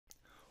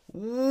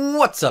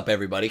What's up,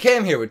 everybody?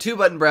 Cam here with Two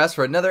Button Brass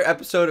for another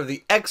episode of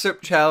the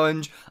Excerpt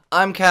Challenge.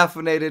 I'm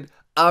caffeinated,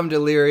 I'm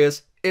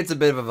delirious, it's a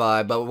bit of a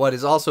vibe, but what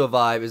is also a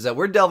vibe is that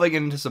we're delving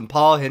into some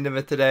Paul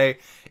Hindemith today.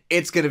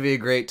 It's gonna be a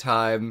great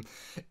time.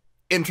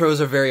 Intros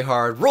are very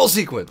hard. Roll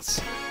sequence!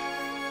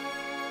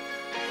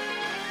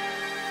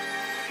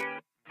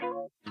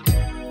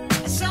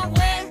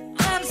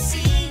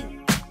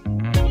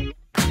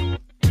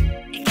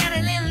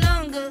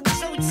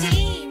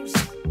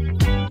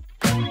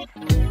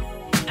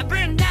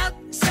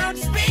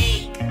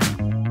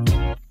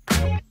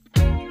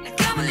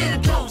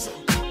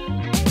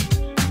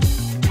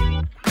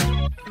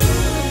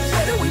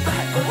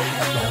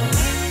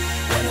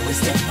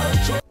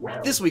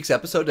 This week's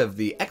episode of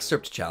the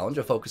Excerpt Challenge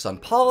will focus on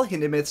Paul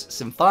Hindemith's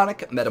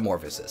Symphonic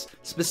Metamorphosis,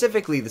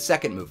 specifically the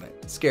second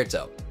movement,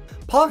 Scherzo.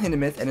 Paul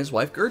Hindemith and his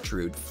wife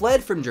Gertrude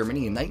fled from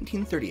Germany in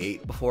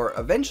 1938 before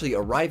eventually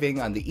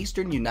arriving on the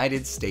eastern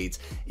United States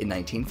in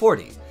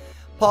 1940.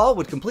 Paul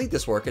would complete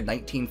this work in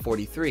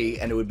 1943,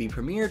 and it would be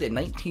premiered in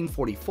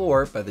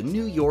 1944 by the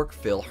New York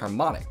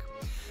Philharmonic.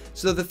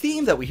 So the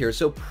theme that we hear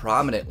so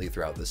prominently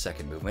throughout the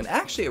second movement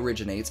actually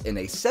originates in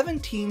a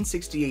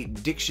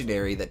 1768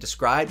 dictionary that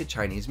described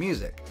Chinese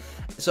music.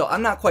 So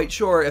I'm not quite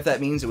sure if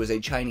that means it was a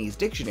Chinese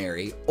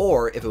dictionary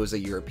or if it was a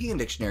European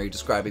dictionary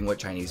describing what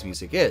Chinese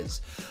music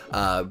is.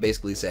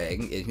 Basically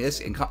saying, in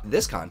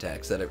this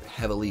context, that it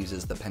heavily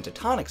uses the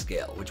pentatonic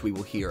scale, which we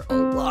will hear a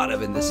lot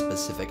of in this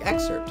specific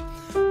excerpt.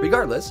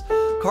 Regardless,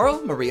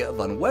 Carl Maria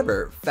von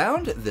Weber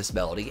found this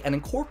melody and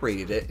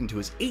incorporated it into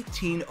his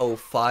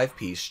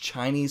 1805-piece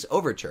Chinese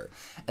overture,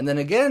 and then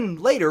again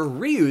later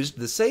reused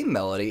the same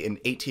melody in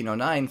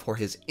 1809 for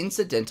his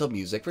incidental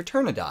music for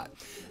Turandot.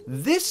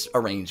 This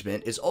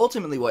arrangement is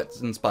ultimately what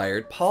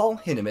inspired Paul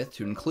Hindemith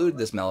to include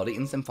this melody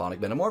in Symphonic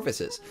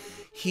Metamorphosis.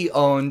 He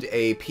owned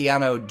a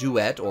piano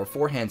duet or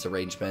four-hands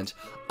arrangement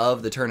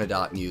of the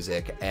Turandot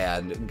music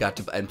and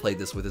played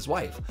this with his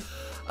wife.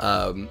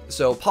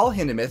 So Paul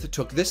Hindemith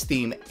took this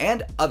theme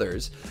and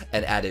others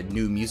and added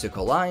new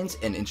musical lines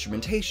and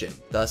instrumentation,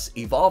 thus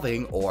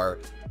evolving or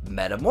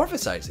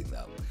metamorphosizing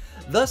them.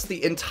 Thus,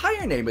 the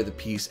entire name of the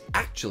piece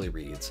actually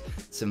reads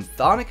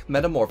Symphonic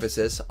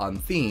Metamorphosis on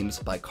Themes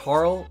by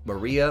Carl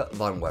Maria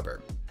von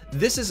Weber.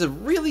 This is a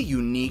really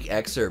unique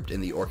excerpt in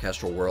the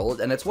orchestral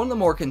world, and it's one of the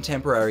more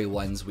contemporary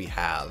ones we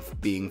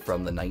have, being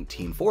from the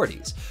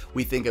 1940s.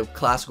 We think of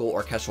classical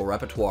orchestral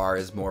repertoire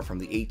as more from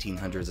the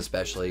 1800s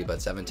especially, but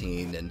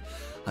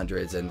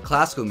 1700s, and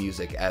classical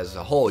music as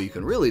a whole, you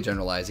can really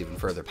generalize even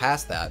further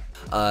past that.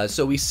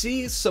 So we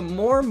see some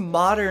more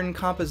modern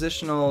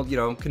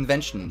compositional,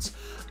 conventions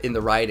in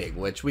the writing,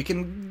 which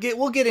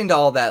we'll get into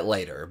all that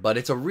later, but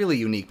it's a really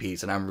unique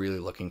piece and I'm really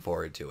looking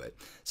forward to it.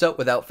 So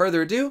without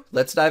further ado,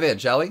 let's dive in,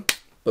 shall we?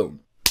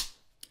 Boom.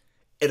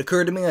 It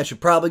occurred to me I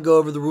should probably go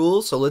over the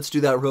rules, so let's do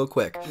that real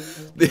quick.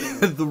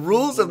 The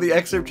rules of the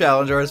Excerpt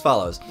Challenge are as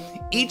follows.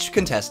 Each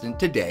contestant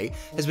today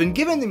has been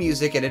given the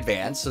music in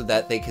advance so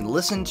that they can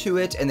listen to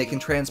it and they can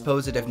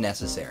transpose it if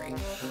necessary.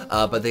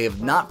 But they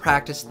have not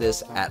practiced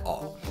this at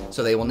all.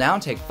 So they will now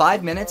take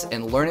 5 minutes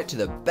and learn it to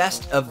the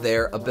best of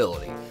their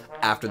ability.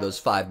 After those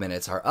 5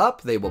 minutes are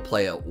up, they will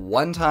play it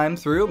one time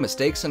through,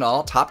 mistakes and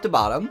all, top to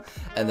bottom,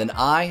 and then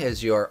I,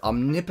 as your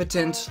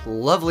omnipotent,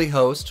 lovely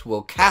host,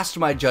 will cast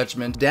my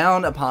judgment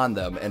down upon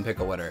them and pick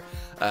a winner.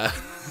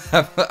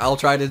 I'll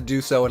try to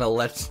do so in a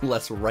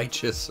less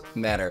righteous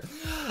manner.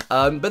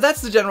 But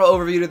that's the general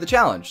overview to the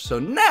challenge. So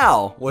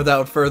now,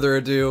 without further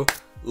ado,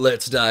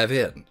 let's dive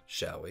in,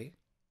 shall we?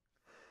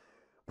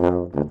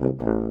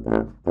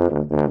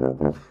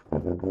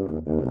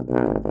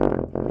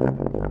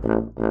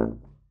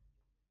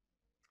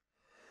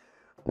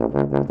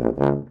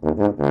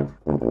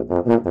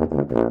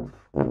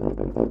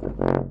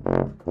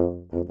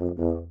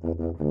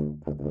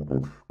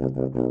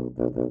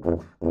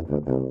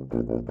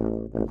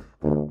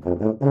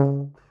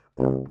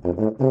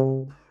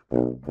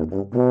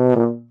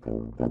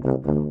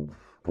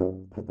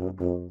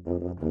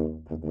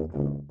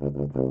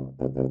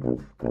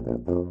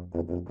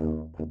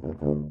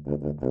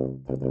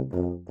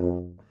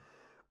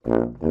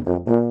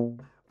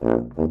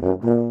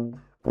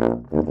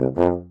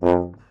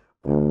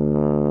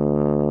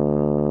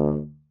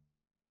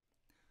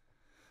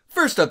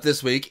 First up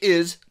this week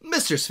is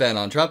Mr. Svend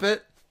on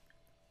trumpet.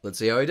 Let's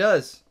see how he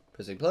does.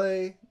 Pressing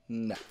play.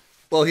 No.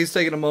 Well, he's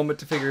taking a moment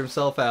to figure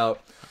himself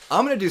out.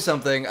 I'm going to do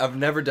something I've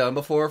never done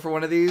before for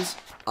one of these.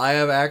 I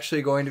am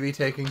actually going to be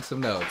taking some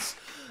notes.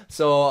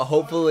 So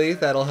hopefully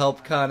that'll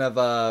help kind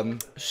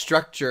of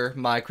structure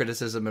my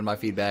criticism and my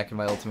feedback and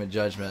my ultimate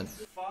judgment.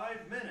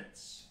 5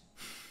 minutes.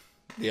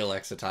 The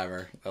Alexa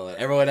timer.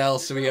 Everyone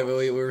else,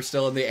 we were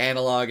still in the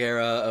analog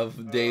era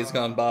of days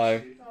gone by.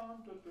 And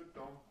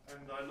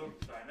I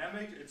look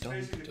dynamic. It's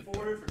basically 4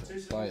 for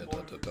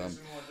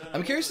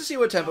I'm curious to see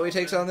what tempo he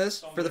takes on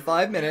this. For the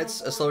 5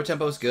 minutes, a slower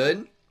tempo is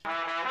good.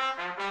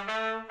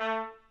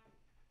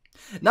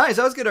 Nice,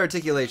 that was good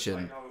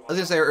articulation. I was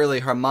going to say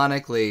earlier,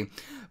 harmonically,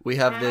 we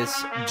have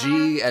this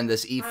G and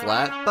this E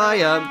flat,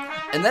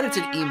 and then it's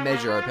an E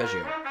major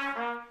arpeggio.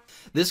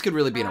 This could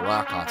really be in a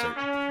rock concert.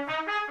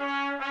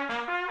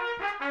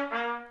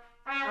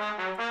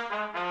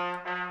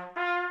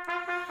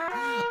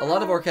 A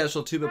lot of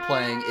orchestral tuba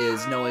playing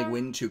is knowing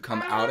when to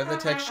come out of the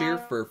texture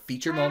for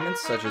feature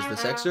moments, such as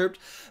this excerpt,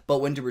 but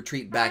when to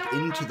retreat back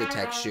into the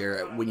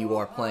texture when you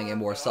are playing a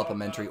more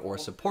supplementary or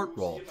support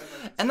role.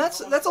 And that's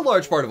a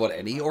large part of what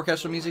any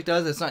orchestral music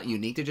does. It's not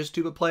unique to just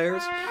tuba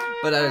players,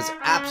 but that is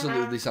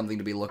absolutely something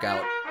to be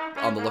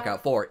on the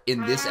lookout for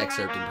in this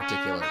excerpt in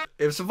particular.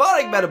 If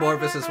Symphonic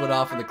Metamorphosis went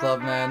off in the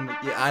club, man,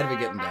 yeah, I'd be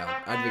getting down.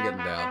 I'd be getting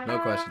down. No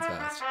questions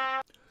asked.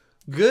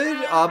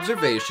 Good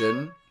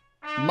observation.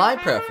 My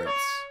preference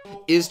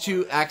is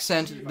to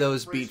accent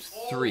those beat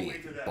 3.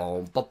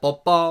 Boom, ba, ba,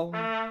 bum,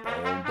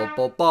 boom, ba,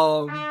 ba,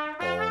 bum,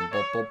 boom,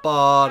 ba, ba,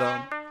 ba,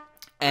 dum.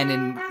 And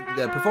in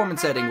the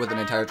performance setting with an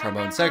entire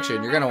trombone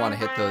section, you're going to want to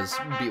hit those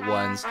beat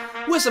 1s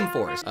with some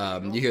force.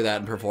 You hear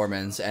that in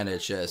performance, and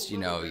it's just, you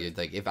know,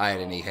 like if I had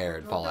any hair,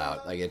 it'd fall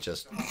out. Like, it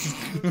just,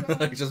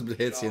 it just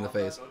hits you in the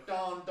face.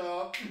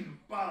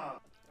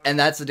 And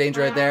that's the danger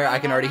right there. I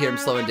can already hear him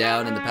slowing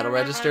down in the pedal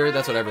register.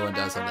 That's what everyone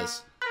does on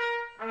this.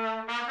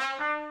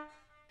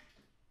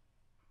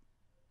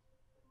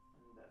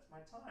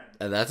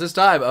 And that's his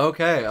time.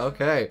 Okay,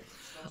 okay.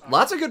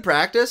 Lots of good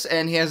practice,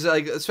 and he has,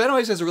 like, Svend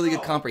always has a really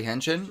good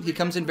comprehension. He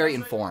comes in very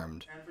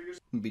informed.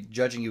 I'll be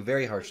judging you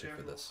very harshly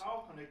for this.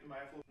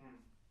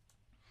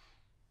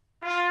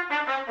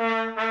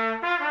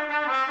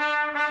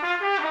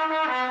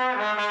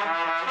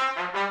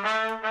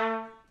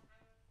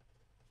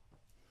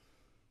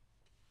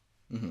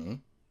 Mm-hmm.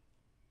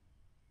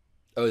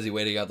 Oh, is he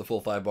waiting out the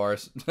full 5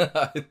 bars?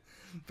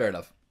 Fair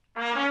enough.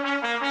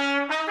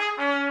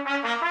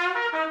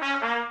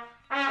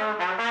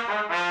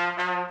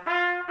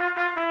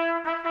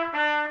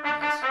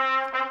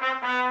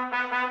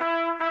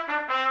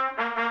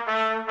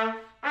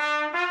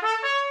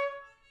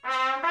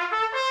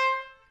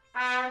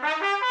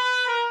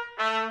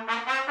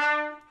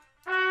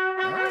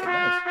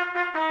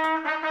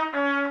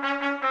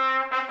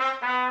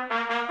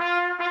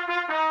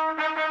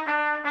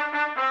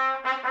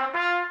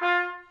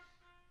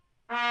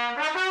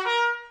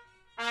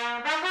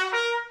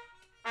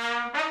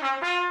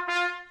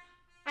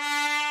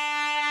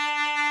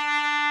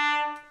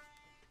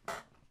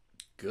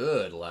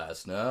 Good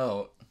last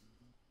note.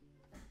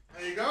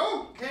 There you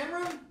go,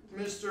 Cameron,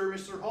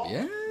 Mr. Holt.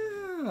 Yeah.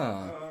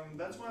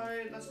 That's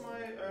my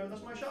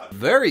shot.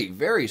 Very,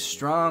 very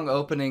strong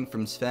opening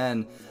from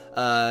Svend.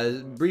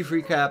 Brief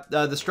recap.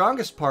 The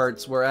strongest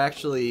parts were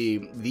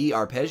actually the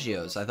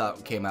arpeggios. I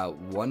thought came out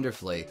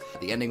wonderfully.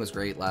 The ending was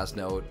great. Last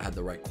note had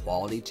the right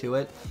quality to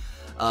it.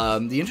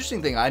 The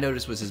interesting thing I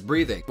noticed was his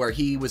breathing, where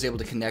he was able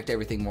to connect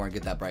everything more and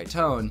get that bright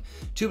tone.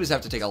 Tubas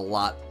have to take a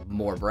lot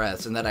more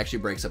breaths, and that actually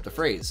breaks up the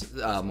phrase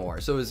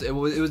more. So it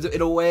was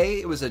in a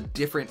way, it was a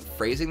different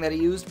phrasing that he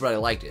used, but I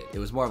liked it. It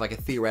was more of like a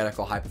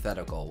theoretical,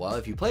 hypothetical. Well,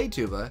 if you played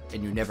tuba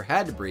and you never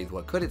had to breathe,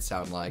 what could it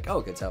sound like? Oh,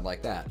 it could sound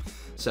like that.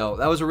 So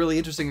that was a really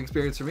interesting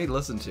experience for me to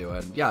listen to,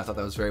 and yeah, I thought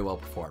that was very well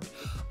performed.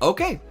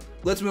 Okay,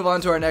 let's move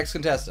on to our next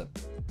contestant.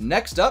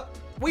 Next up,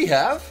 we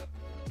have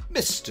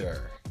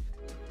Mr.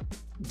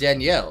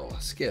 Daniel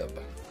Skib.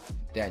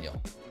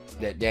 Daniel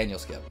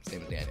Skib. His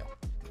name is Daniel.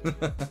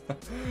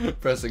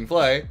 Pressing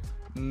play.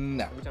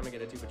 No. Every time I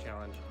get a tuba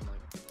challenge, I'm like,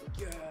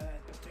 good,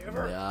 best day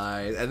ever.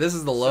 Nice. And this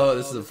is the low.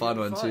 This is a fun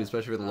one too,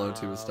 especially with the low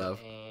tuba stuff.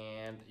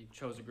 And you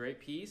chose a great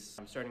piece.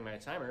 I'm starting my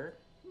timer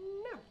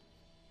now.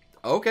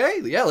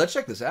 Okay. Yeah. Let's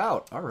check this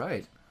out. All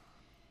right.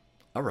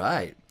 All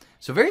right.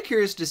 So very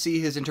curious to see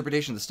his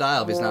interpretation of the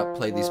style if he's not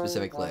played these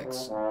specific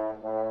licks.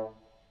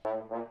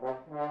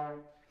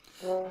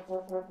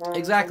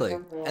 Exactly.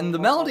 And the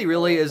melody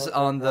really is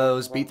on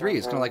those beat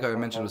 3s, kind of like I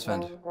mentioned with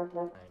Svend.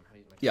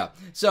 Yeah.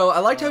 So I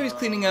liked how he's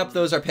cleaning up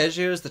those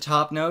arpeggios. The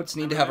top notes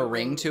need to have a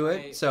ring to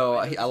it. So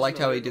I liked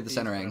how he did the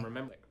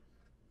centering.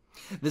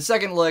 The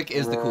second lick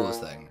is the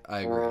coolest thing.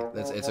 I agree.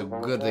 It's a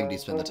good thing to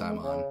spend the time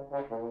on.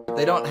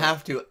 They don't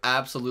have to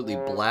absolutely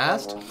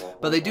blast,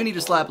 but they do need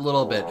to slap a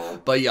little bit.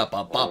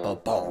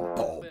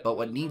 But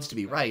what needs to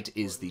be right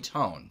is the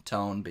tone.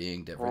 Tone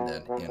being different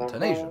than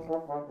intonation.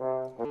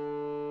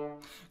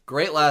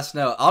 Great last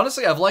note.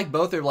 Honestly, I've liked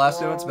both their last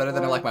notes better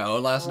than I like my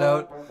own last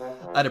note.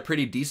 I had a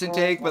pretty decent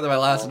take, but then my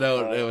last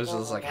note, it was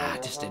just like,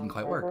 it just didn't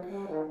quite work.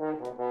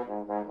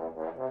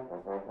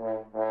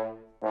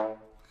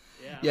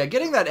 Yeah,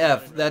 getting that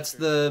F, that's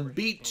the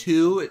beat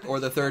 2 or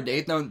the 3rd to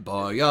 8th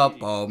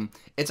note.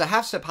 It's a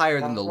half step higher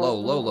than the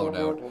low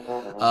note.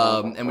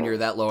 And when you're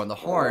that low on the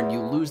horn, you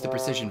lose the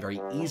precision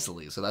very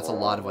easily. So that's a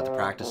lot of what the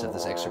practice of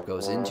this excerpt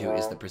goes into,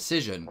 is the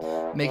precision.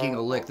 Making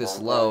a lick this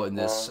low and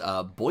this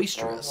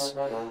boisterous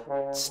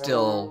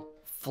still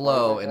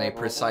flow in a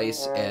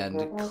precise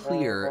and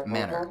clear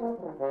manner.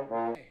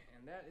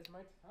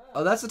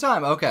 Oh, that's the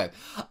time. Okay.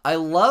 I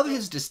love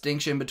his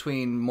distinction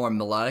between more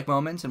melodic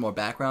moments and more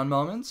background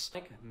moments.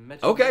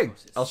 Okay.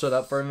 I'll shut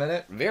up for a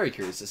minute. Very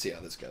curious to see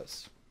how this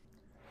goes.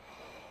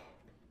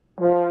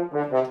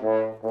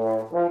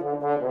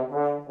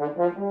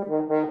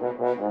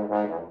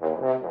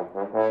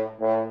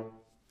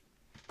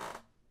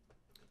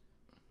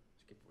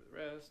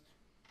 rest.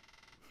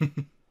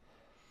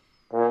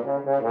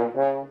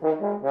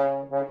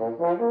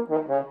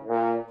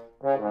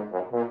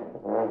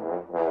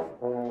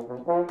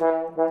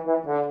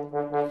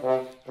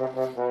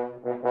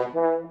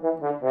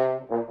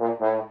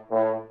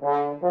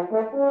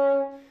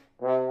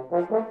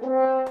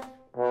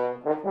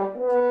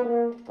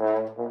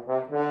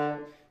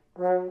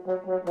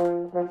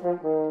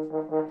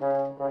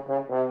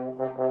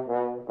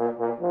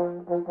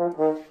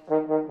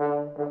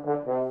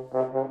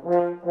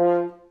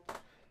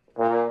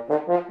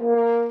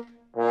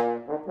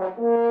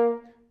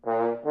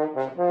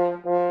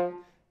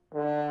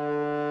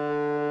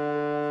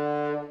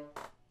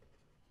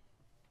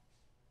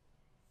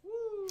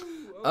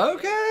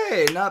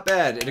 Okay, not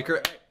bad.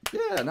 Alright.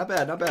 Yeah, not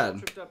bad, not bad.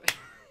 Tripped up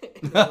in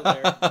the middle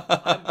there.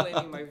 I'm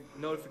blaming my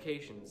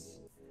notifications.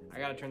 I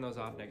gotta turn those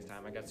off next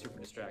time. I got super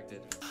distracted.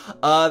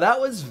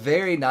 That was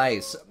very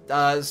nice.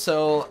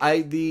 So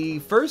the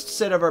first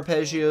set of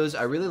arpeggios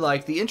I really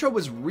liked. The intro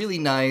was really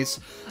nice,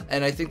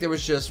 and I think there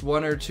was just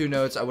one or two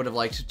notes I would have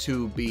liked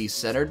to be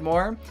centered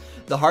more.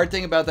 The hard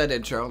thing about that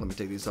intro, let me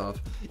take these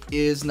off,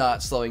 is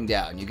not slowing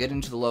down. You get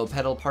into the low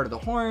pedal part of the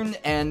horn,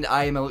 and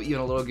I am a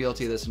little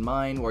guilty of this in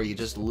mine, where you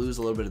just lose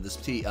a little bit of the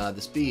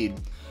speed.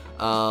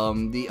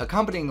 The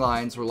accompanying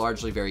lines were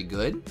largely very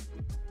good.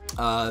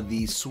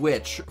 The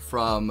switch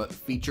from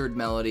featured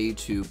melody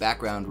to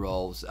background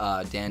rolls,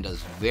 Dan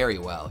does very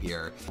well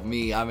here.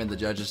 Me, I'm in the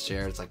judge's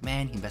chair. It's like,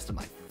 man, he messed up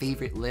my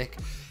favorite lick.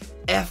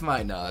 F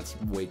my, no, it's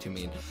way too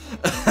mean.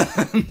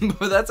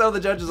 But that's how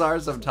the judges are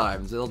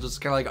sometimes. They'll just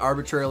kind of like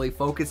arbitrarily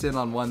focus in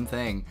on one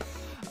thing.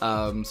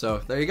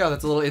 So there you go.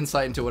 That's a little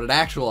insight into what an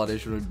actual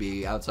audition would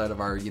be outside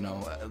of our,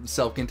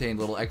 self-contained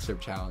little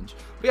excerpt challenge.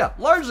 But yeah,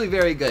 largely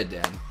very good,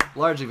 Dan.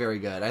 Largely very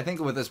good. I think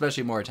with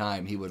especially more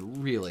time, he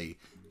would really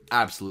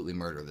absolutely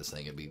murder this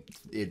thing.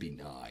 It'd be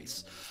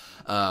nice.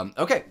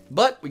 Okay,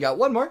 but we got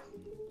one more.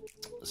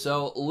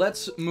 So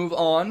let's move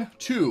on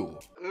to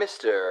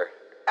Mr.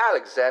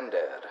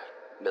 Alexander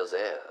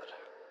Melzer.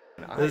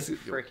 I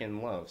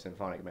freaking love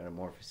Symphonic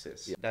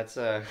Metamorphosis. Yeah. That's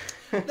a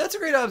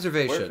great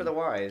observation. Word for the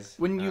wise.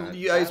 When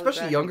you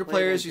especially younger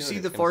players, you see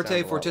the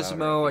forte,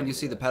 fortissimo, and you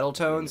see the pedal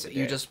tones,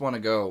 you just want to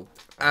go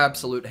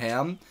absolute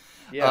ham.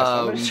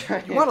 Yeah,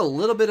 you want a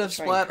little bit of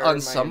splat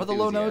on some of the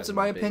low notes, in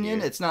my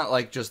opinion. It's not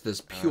like just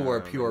this pure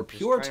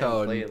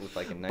tone,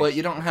 but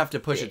you don't have to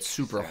push it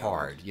super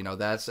hard.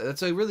 That's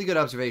a really good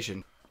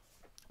observation.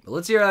 But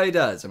let's hear how he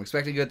does. I'm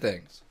expecting good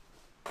things.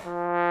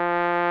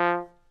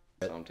 So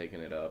I'm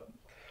taking it up.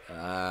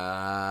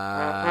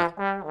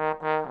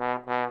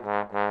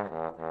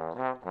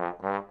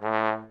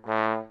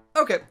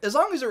 Okay, as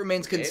long as it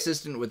remains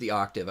consistent with the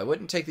octave. I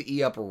wouldn't take the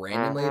E up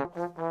randomly.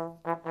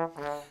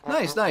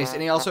 Nice, nice.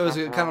 And he also is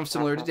kind of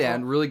similar to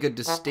Dan, really good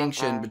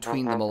distinction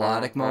between the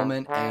melodic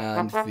moment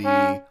and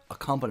the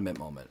accompaniment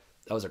moment.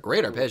 That was a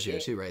great arpeggio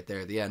too right there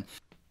at the end.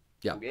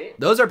 Yeah,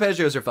 those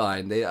arpeggios are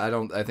fine.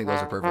 I think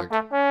those are perfect.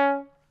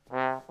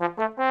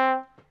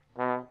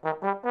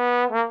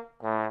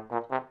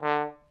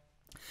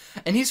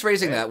 And he's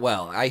phrasing that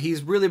well.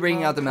 He's really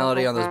bringing out the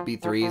melody on those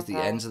B3s, the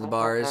ends of the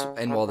bars,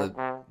 and while the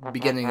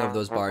beginning of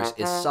those bars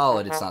is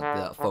solid, it's not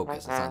the focus,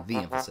 it's not the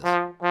emphasis.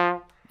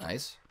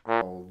 Nice.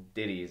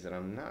 Ditties, and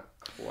I'm not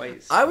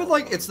quite. I would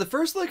like, it's the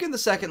first lick and the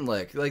second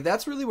lick. Like,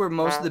 that's really where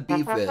most of the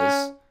beef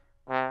is.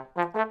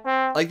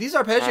 Like, these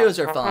arpeggios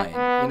are fine.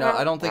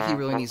 I don't think he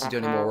really needs to do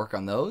any more work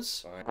on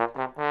those.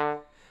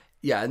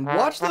 Yeah, and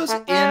watch those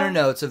inner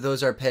notes of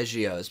those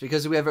arpeggios,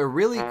 because we have a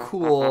really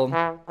cool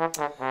the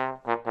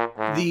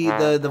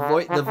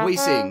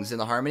voicings and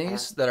the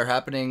harmonies that are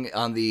happening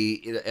on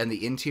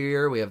the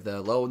interior. We have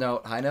the low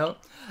note, high note.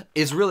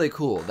 Is really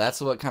cool.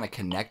 That's what kind of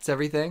connects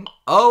everything.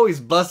 Oh, he's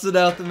busted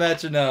out the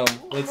metronome.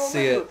 Let's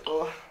see it.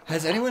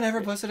 Has anyone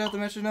ever busted out the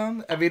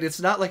metronome? I mean, it's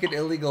not like an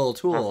illegal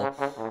tool.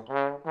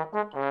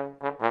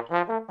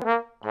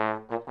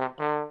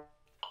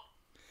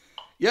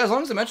 Yeah, as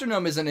long as the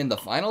metronome isn't in the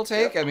final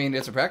take, I mean,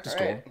 it's a practice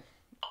tool.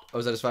 Oh,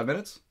 was that his 5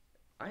 minutes?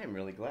 I am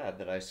really glad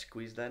that I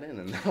squeezed that in.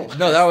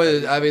 No,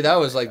 that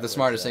was like the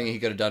smartest thing he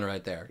could have done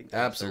right there.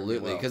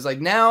 Absolutely, because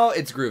like now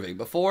it's grooving.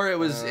 Before it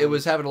was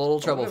having a little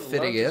trouble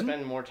fitting in.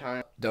 Spend more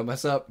time. Don't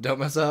mess up. Don't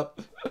mess up.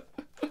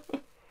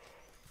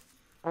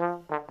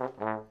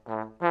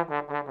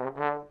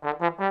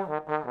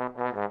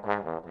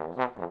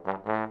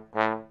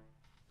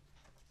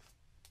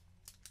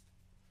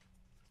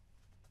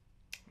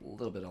 A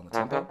little bit on the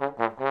tempo.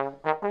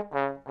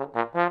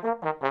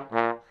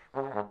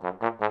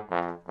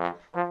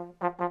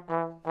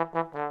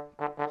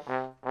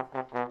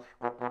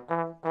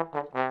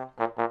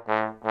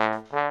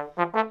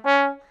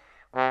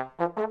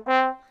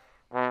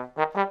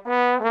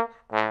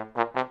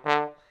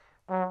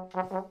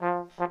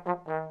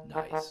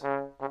 Nice.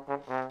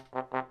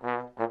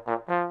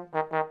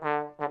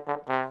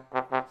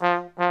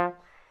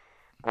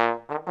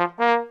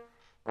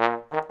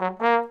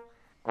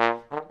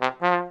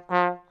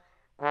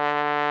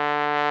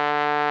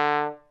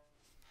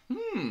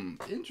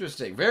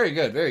 Interesting. Very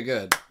good. Very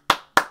good.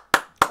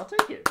 I'll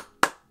take it.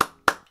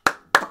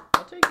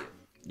 I'll take it.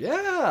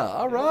 Yeah,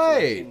 all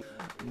right.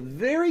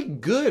 Very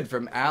good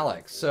from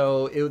Alex.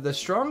 So the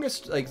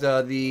strongest, like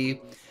the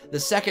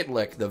second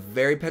lick, the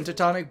very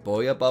pentatonic,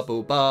 boya ba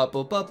boo ba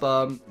boo ba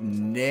bum,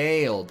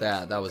 nailed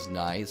that. That was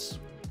nice.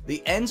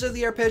 The ends of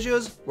the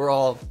arpeggios were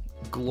all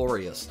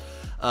glorious.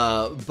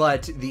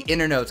 But the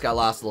inner notes got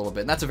lost a little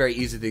bit, and that's a very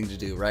easy thing to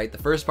do, right? The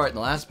first part and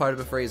the last part of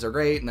a phrase are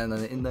great, and then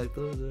in the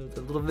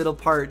little middle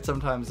part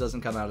sometimes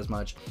doesn't come out as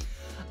much.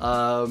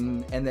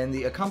 And then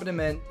the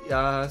accompaniment,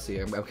 see,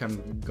 I'm kind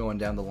of going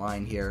down the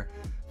line here.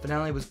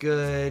 Finale was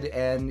good,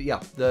 and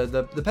yeah,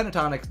 the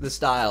pentatonic, the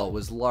style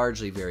was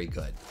largely very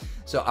good.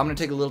 So I'm going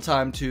to take a little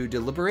time to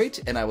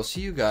deliberate, and I will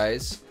see you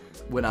guys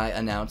when I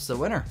announce the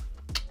winner.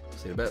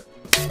 See you in a bit.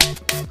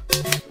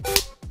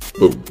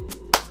 Boom.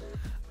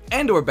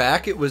 And we're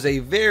back. It was a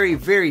very,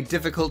 very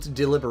difficult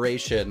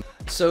deliberation.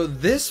 So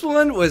this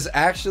one was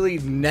actually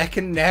neck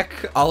and neck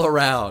all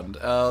around.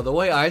 The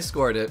way I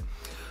scored it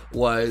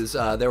was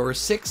there were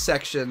 6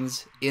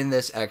 sections in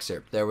this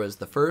excerpt. There was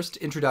the first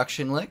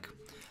introduction lick.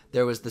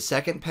 There was the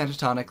second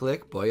pentatonic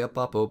lick, boya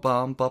ba bo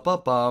bum ba ba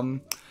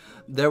bum.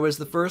 There was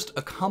the first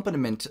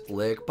accompaniment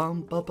lick,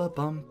 bum ba ba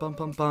bum bum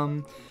bum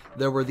bum.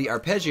 There were the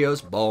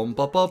arpeggios, bum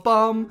ba ba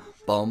bum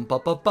ba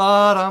ba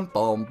dum,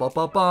 bum ba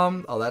ba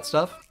bum, all that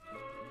stuff.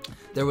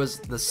 There was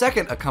the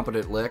second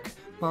accompaniment lick,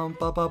 bum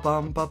ba ba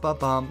bum ba ba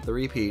bum, the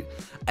repeat,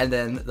 and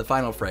then the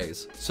final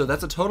phrase. So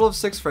that's a total of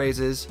 6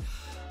 phrases.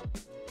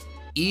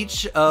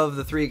 Each of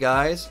the 3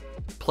 guys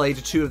played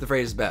 2 of the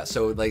phrases best.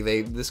 So like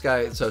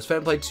so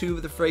Svend played 2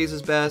 of the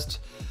phrases best.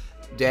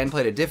 Dan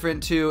played a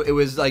different 2. It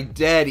was like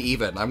dead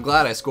even. I'm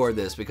glad I scored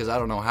this because I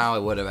don't know how I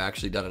would have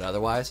actually done it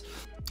otherwise.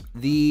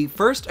 The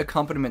first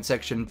accompaniment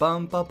section,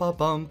 bum ba ba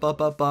bum ba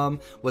ba bum,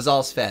 was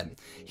all Svend.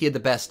 He had the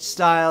best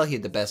style, he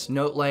had the best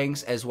note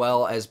lengths, as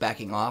well as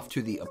backing off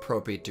to the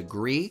appropriate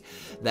degree.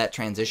 That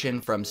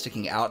transition from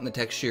sticking out in the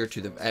texture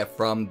to the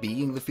from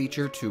being the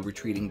feature to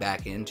retreating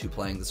back into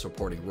playing the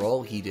supporting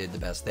role, he did the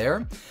best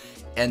there.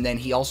 And then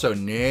he also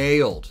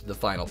nailed the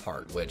final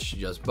part, which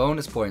just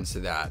bonus points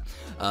to that.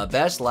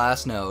 Best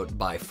last note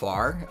by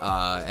far.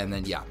 And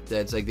then, yeah,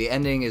 it's like the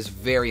ending is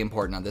very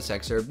important on this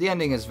excerpt. The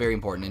ending is very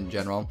important in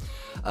general.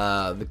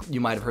 You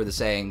might have heard the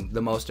saying,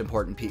 the most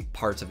important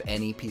parts of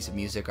any piece of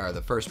music are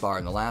the first bar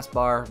and the last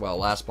bar. Well,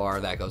 last bar,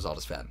 that goes all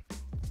to Svend.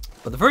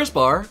 But the first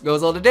bar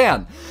goes all to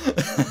Dan.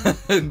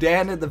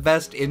 Dan had the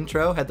best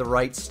intro, had the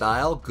right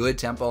style, good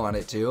tempo on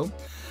it too.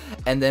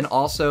 And then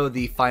also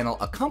the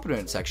final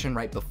accompaniment section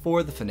right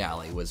before the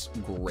finale was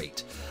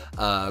great.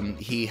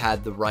 He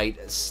had the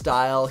right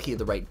style, he had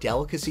the right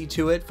delicacy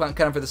to it,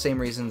 kind of for the same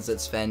reasons that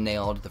Svend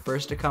nailed the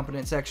first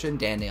accompaniment section,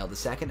 Dan nailed the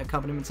second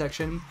accompaniment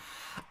section.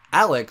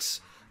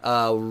 Alex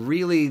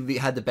really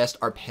had the best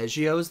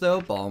arpeggios though,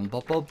 bom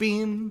ba ba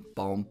beam,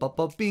 bom ba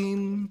ba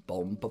beam,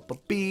 bom ba ba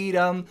beat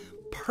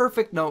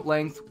perfect note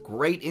length,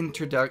 great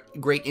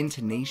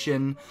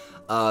intonation,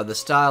 the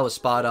style was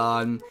spot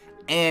on.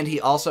 And he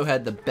also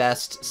had the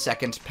best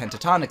second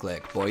pentatonic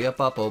lick, boya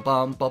ba bo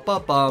bum ba ba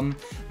bum.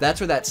 That's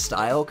where that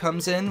style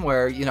comes in,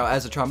 where, you know,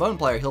 as a trombone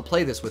player, he'll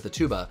play this with a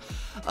tuba,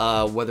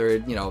 whether,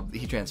 you know,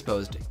 he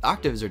transposed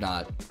octaves or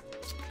not.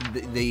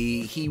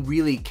 He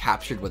really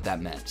captured what that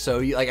meant. So,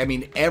 like, I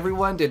mean,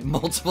 everyone did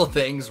multiple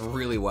things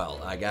really well.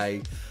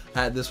 Like,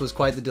 this was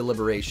quite the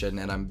deliberation,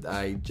 and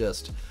I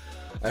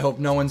hope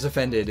no one's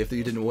offended if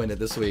you didn't win it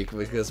this week,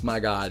 because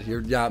my God,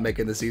 you're not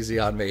making this easy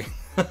on me.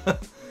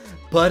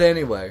 But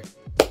anyway,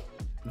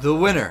 the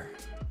winner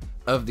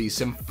of the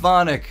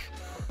Symphonic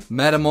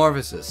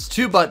Metamorphosis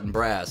 2-button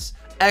brass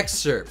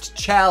excerpt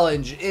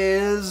challenge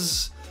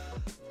is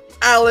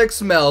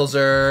Alex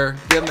Melzer.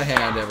 Give him a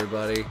hand,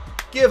 everybody.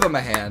 Give him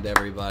a hand,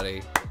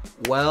 everybody.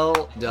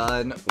 Well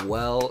done,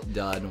 well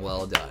done,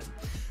 well done.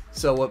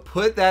 So what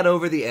put that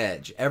over the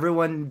edge?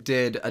 Everyone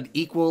did an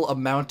equal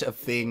amount of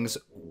things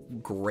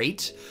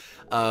great.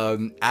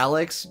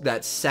 Alex,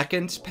 that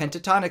second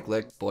pentatonic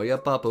lick,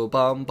 boya ba bo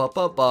bum ba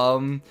ba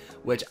bum,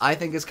 which I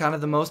think is kind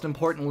of the most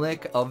important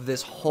lick of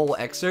this whole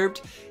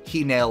excerpt,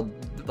 he nailed,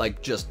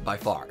 like, just by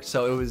far.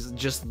 So it was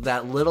just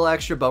that little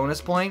extra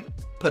bonus point,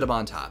 put him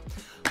on top.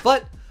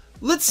 But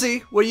let's see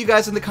what you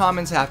guys in the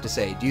comments have to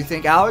say. Do you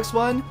think Alex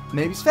won?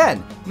 Maybe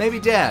Svend? Maybe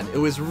Dan? It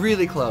was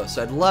really close,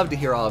 so I'd love to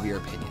hear all of your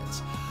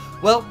opinions.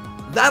 Well,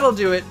 that'll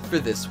do it for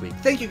this week.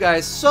 Thank you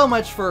guys so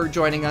much for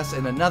joining us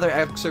in another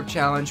excerpt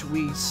challenge.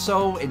 We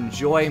so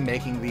enjoy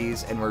making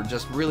these, and we're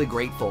just really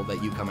grateful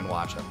that you come and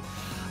watch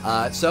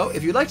them. So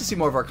if you'd like to see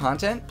more of our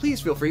content,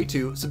 please feel free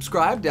to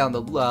subscribe down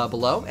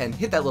below and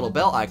hit that little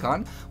bell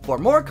icon for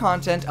more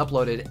content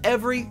uploaded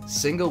every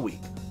single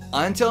week.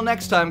 Until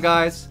next time,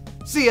 guys,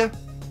 see ya!